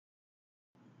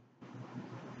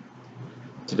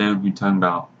Today we'll be talking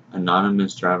about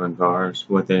autonomous driving cars,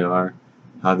 what they are,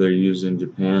 how they're used in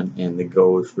Japan, and the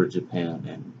goals for Japan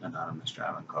and autonomous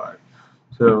driving cars.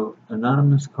 So,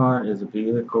 autonomous car is a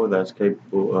vehicle that's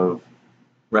capable of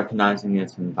recognizing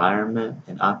its environment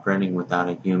and operating without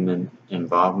a human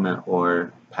involvement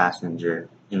or passenger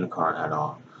in the car at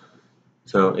all.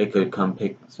 So it could come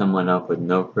pick someone up with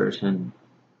no person,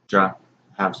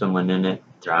 have someone in it,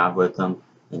 drive with them,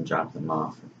 and drop them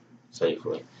off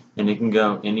safely. And it can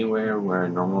go anywhere where a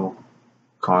normal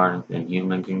car and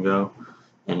human can go,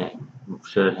 and it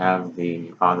should have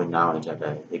all the knowledge that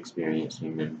an experienced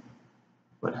human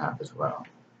would have as well.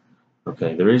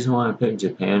 Okay, the reason why I picked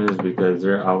Japan is because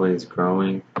they're always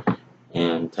growing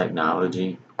in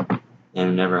technology. And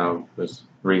whenever I was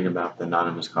reading about the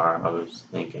autonomous car, I was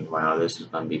thinking, wow, this is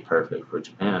going to be perfect for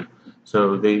Japan.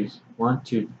 So they want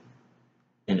to,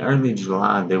 in early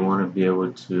July, they want to be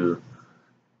able to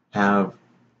have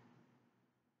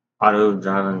auto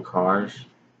driving cars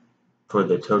for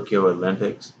the Tokyo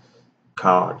Olympics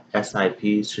called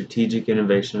SIP, Strategic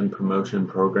Innovation Promotion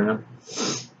Program,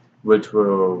 which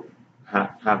will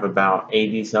have about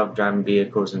 80 self-driving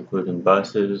vehicles, including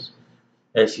buses,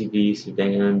 SUVs,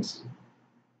 sedans,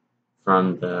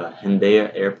 from the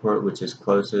Haneda Airport, which is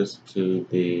closest to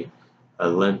the where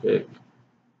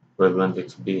the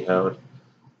Olympics will be held,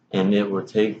 and it will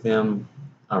take them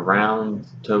around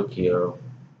Tokyo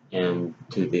and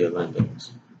to the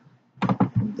Olympics.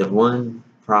 The one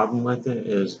problem with it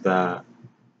is that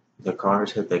the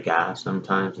cars hit the gas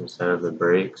sometimes instead of the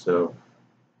brake, so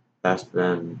that's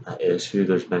been an issue.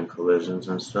 There's been collisions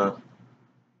and stuff.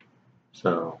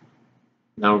 So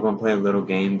now we're going to play a little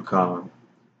game called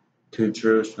two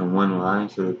truths and one lie.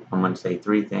 So I'm going to say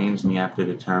three things and you have to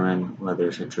determine whether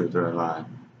it's a truth or a lie.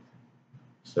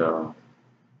 So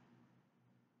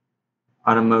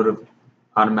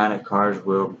automatic cars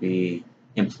will be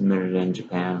implemented in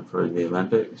Japan for the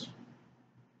Olympics.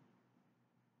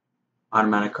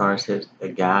 Automatic cars hit the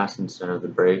gas instead of the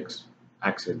brakes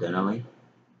accidentally.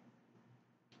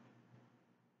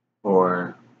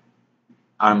 Or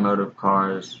automotive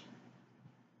cars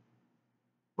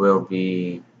will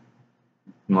be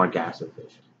more gas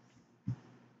efficient.